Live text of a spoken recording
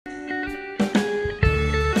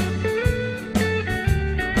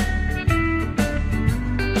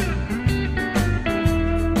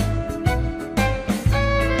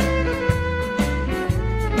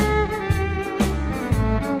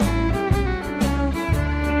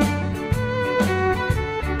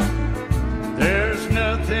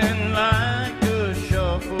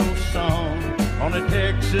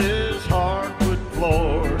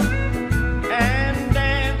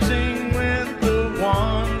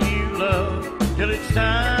it's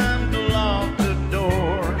time to lock the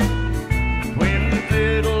door. Twin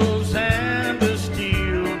fiddles and a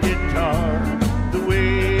steel guitar, the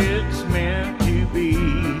way it's meant to be.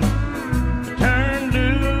 Turn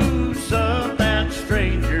loose of that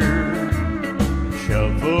stranger,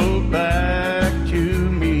 shuffle back to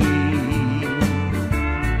me.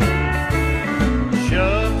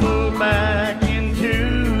 Shuffle back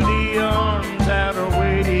into the arms that are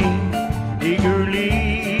waiting eagerly.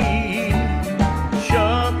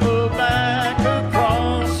 Shuffle back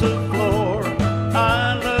across the floor.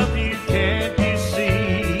 I love you, can't you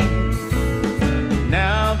see?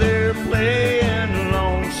 Now they're playing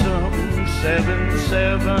lonesome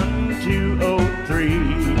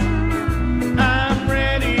 77203. I'm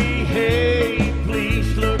ready, hey,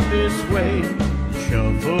 please look this way.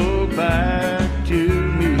 Shuffle back to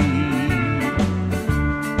me.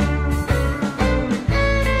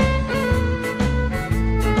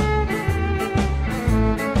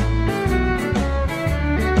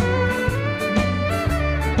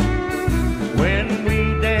 When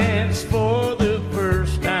we dance for the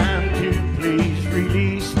first time, to please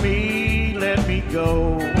release me, let me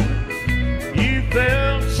go. You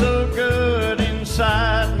felt so good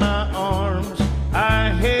inside my arms, I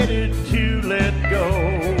hated to let go.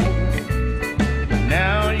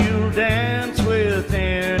 Now you'll dance with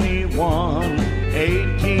anyone,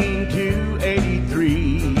 18 to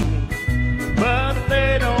 83, but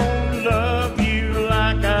they don't love you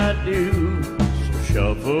like I do, so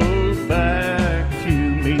shuffle back to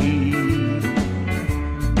me.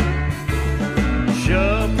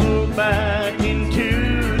 Shuffle back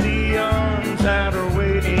into the arms that are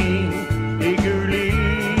waiting eagerly.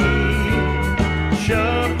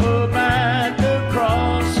 Shuffle back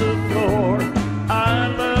across the floor. I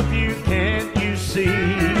love you, can't you see?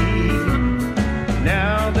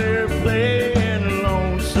 Now they're playing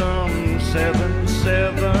lonesome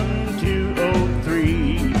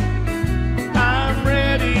 77203. I'm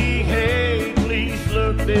ready, hey, please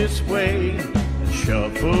look this way.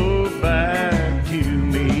 Shuffle back to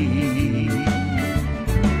me.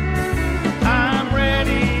 I'm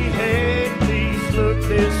ready, hey, please look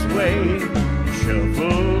this way.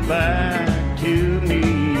 Shuffle back.